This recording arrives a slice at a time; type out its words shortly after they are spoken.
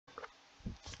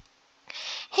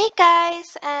Hey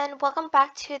guys, and welcome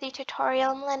back to the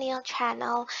Tutorial Millennial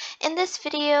channel. In this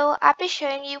video, I'll be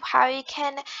showing you how you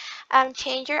can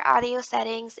change your audio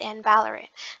settings in Valorant.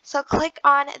 So click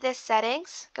on this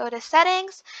settings, go to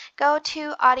settings, go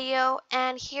to audio,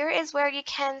 and here is where you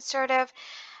can sort of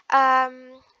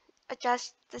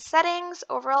adjust the settings.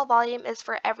 Overall volume is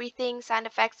for everything. Sound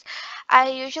effects, I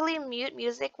usually mute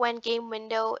music when game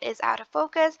window is out of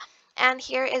focus. And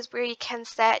here is where you can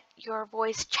set your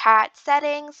voice chat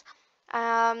settings.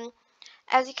 Um,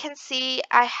 as you can see,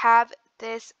 I have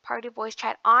this party voice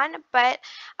chat on, but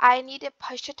I need to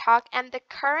push to talk, and the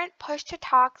current push to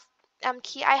talk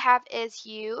key I have is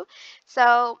you.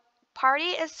 So party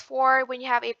is for when you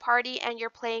have a party and you're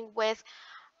playing with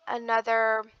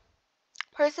another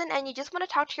person and you just want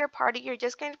to talk to your party, you're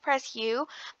just going to press U.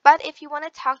 But if you want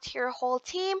to talk to your whole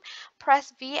team,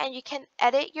 press V, and you can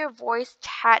edit your voice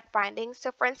chat binding.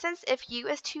 So for instance, if U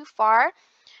is too far,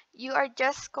 you are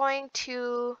just going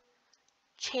to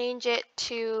change it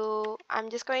to, I'm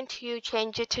just going to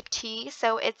change it to T,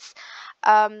 so it's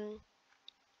I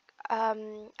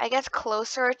guess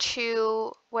closer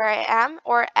to where I am,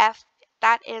 or F,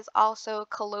 that is also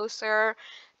closer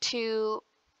to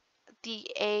the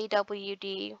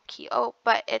AWD key. Oh,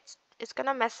 but it's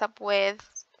gonna mess up with,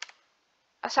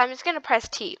 so I'm just gonna press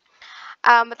T.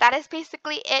 But that is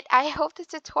basically it. I hope this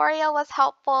tutorial was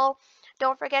helpful.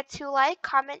 Don't forget to like,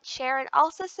 comment, share, and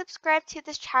also subscribe to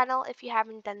this channel if you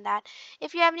haven't done that.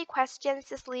 If you have any questions,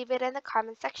 just leave it in the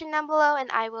comment section down below and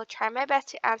I will try my best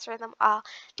to answer them all.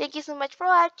 Thank you so much for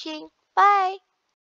watching. Bye!